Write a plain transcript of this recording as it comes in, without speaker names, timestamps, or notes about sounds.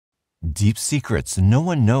Deep secrets no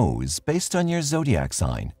one knows based on your zodiac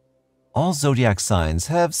sign. All zodiac signs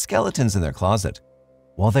have skeletons in their closet.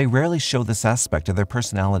 While they rarely show this aspect of their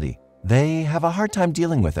personality, they have a hard time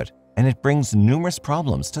dealing with it, and it brings numerous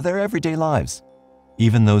problems to their everyday lives.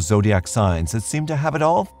 Even those zodiac signs that seem to have it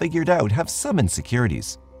all figured out have some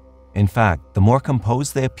insecurities. In fact, the more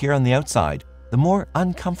composed they appear on the outside, the more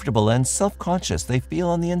uncomfortable and self-conscious they feel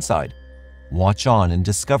on the inside. Watch on and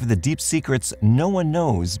discover the deep secrets no one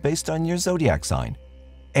knows based on your zodiac sign.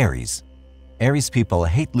 Aries. Aries people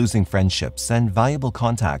hate losing friendships and valuable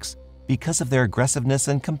contacts because of their aggressiveness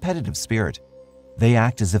and competitive spirit. They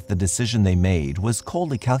act as if the decision they made was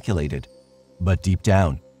coldly calculated. But deep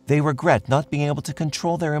down, they regret not being able to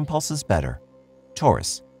control their impulses better.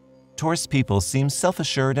 Taurus. Taurus people seem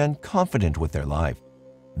self-assured and confident with their life.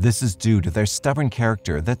 This is due to their stubborn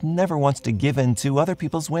character that never wants to give in to other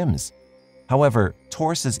people's whims. However,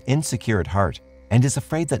 Taurus is insecure at heart and is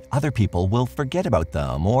afraid that other people will forget about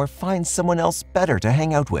them or find someone else better to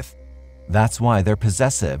hang out with. That's why they're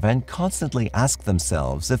possessive and constantly ask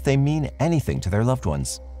themselves if they mean anything to their loved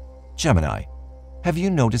ones. Gemini. Have you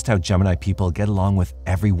noticed how Gemini people get along with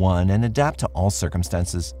everyone and adapt to all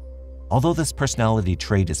circumstances? Although this personality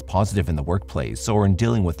trait is positive in the workplace or in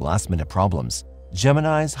dealing with last-minute problems,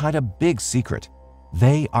 Geminis hide a big secret.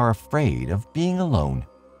 They are afraid of being alone.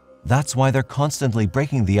 That's why they're constantly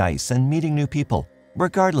breaking the ice and meeting new people,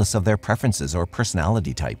 regardless of their preferences or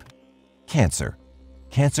personality type. Cancer.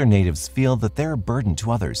 Cancer natives feel that they're a burden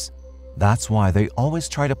to others. That's why they always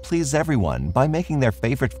try to please everyone by making their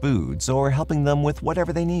favorite foods or helping them with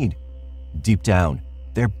whatever they need. Deep down,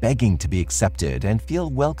 they're begging to be accepted and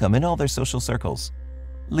feel welcome in all their social circles.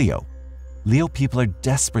 Leo. Leo people are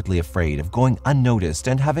desperately afraid of going unnoticed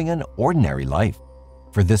and having an ordinary life.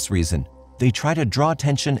 For this reason, they try to draw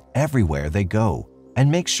attention everywhere they go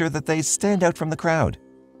and make sure that they stand out from the crowd.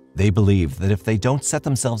 They believe that if they don't set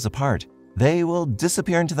themselves apart, they will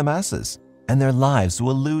disappear into the masses and their lives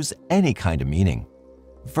will lose any kind of meaning.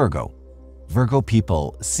 Virgo. Virgo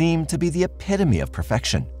people seem to be the epitome of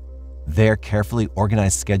perfection. Their carefully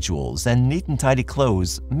organized schedules and neat and tidy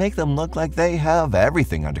clothes make them look like they have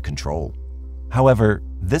everything under control. However,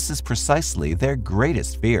 this is precisely their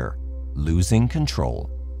greatest fear: losing control.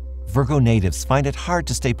 Virgo natives find it hard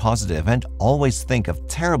to stay positive and always think of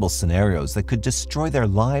terrible scenarios that could destroy their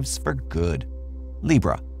lives for good.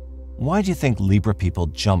 Libra. Why do you think Libra people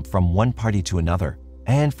jump from one party to another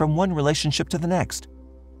and from one relationship to the next?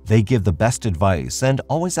 They give the best advice and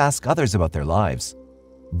always ask others about their lives.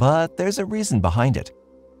 But there's a reason behind it.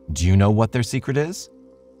 Do you know what their secret is?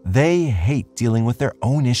 They hate dealing with their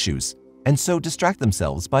own issues and so distract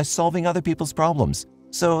themselves by solving other people's problems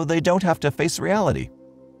so they don't have to face reality.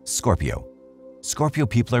 Scorpio. Scorpio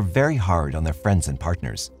people are very hard on their friends and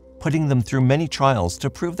partners, putting them through many trials to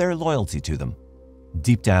prove their loyalty to them.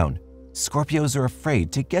 Deep down, Scorpios are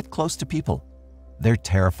afraid to get close to people. They're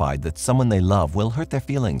terrified that someone they love will hurt their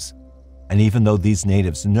feelings. And even though these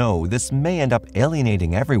natives know this may end up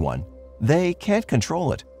alienating everyone, they can't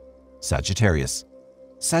control it. Sagittarius.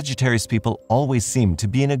 Sagittarius people always seem to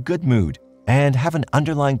be in a good mood and have an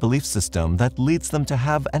underlying belief system that leads them to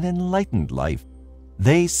have an enlightened life.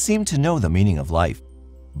 They seem to know the meaning of life,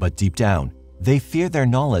 but deep down, they fear their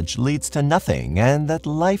knowledge leads to nothing and that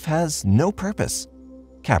life has no purpose.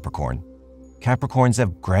 Capricorn. Capricorns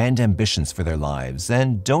have grand ambitions for their lives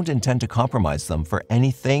and don't intend to compromise them for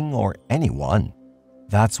anything or anyone.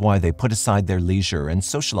 That's why they put aside their leisure and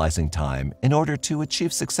socializing time in order to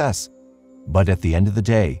achieve success. But at the end of the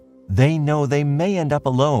day, they know they may end up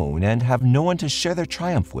alone and have no one to share their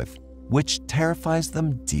triumph with, which terrifies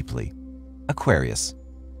them deeply. Aquarius.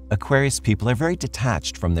 Aquarius people are very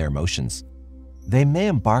detached from their emotions. They may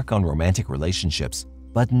embark on romantic relationships,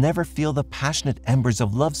 but never feel the passionate embers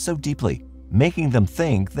of love so deeply, making them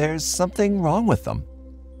think there's something wrong with them.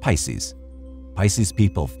 Pisces. Pisces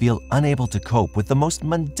people feel unable to cope with the most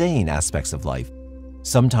mundane aspects of life.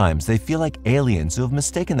 Sometimes they feel like aliens who have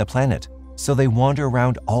mistaken the planet, so they wander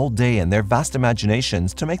around all day in their vast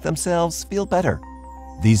imaginations to make themselves feel better.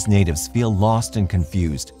 These natives feel lost and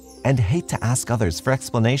confused and hate to ask others for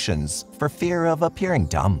explanations for fear of appearing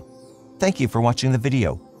dumb. Thank you for watching the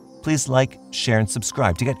video. Please like, share, and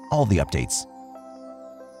subscribe to get all the updates.